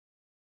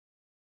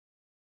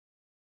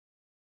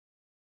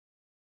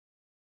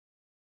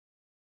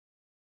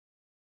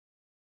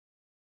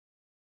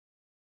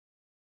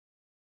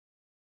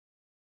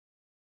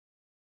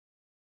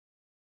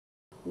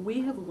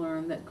we have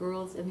learned that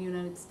girls in the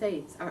United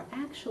States are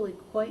actually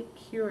quite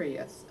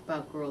curious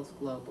about girls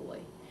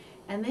globally.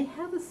 And they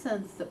have a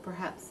sense that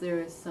perhaps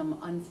there is some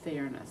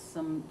unfairness,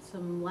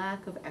 some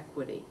lack of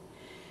equity.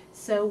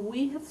 So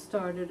we have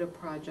started a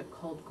project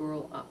called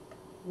Girl Up.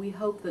 We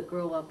hope that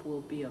Girl Up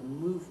will be a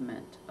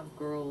movement of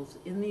girls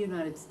in the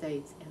United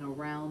States and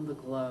around the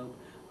globe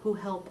who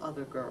help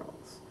other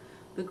girls.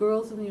 The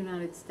girls in the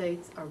United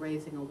States are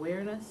raising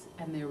awareness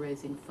and they're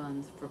raising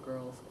funds for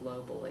girls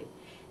globally.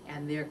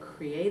 And they're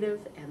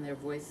creative and their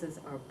voices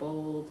are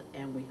bold,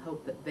 and we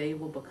hope that they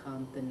will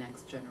become the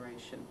next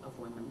generation of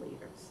women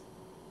leaders.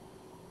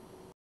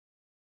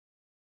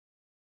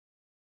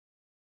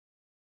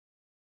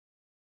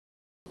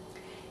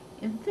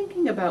 In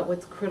thinking about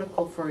what's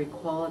critical for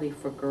equality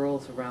for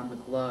girls around the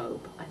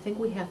globe, I think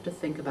we have to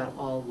think about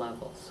all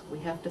levels. We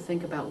have to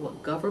think about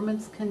what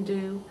governments can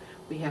do,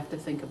 we have to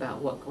think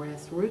about what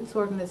grassroots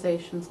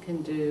organizations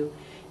can do,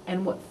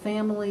 and what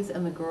families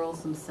and the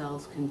girls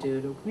themselves can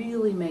do to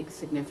really make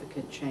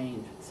significant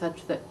change,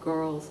 such that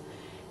girls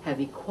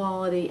have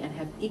equality and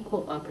have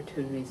equal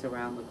opportunities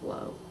around the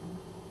globe.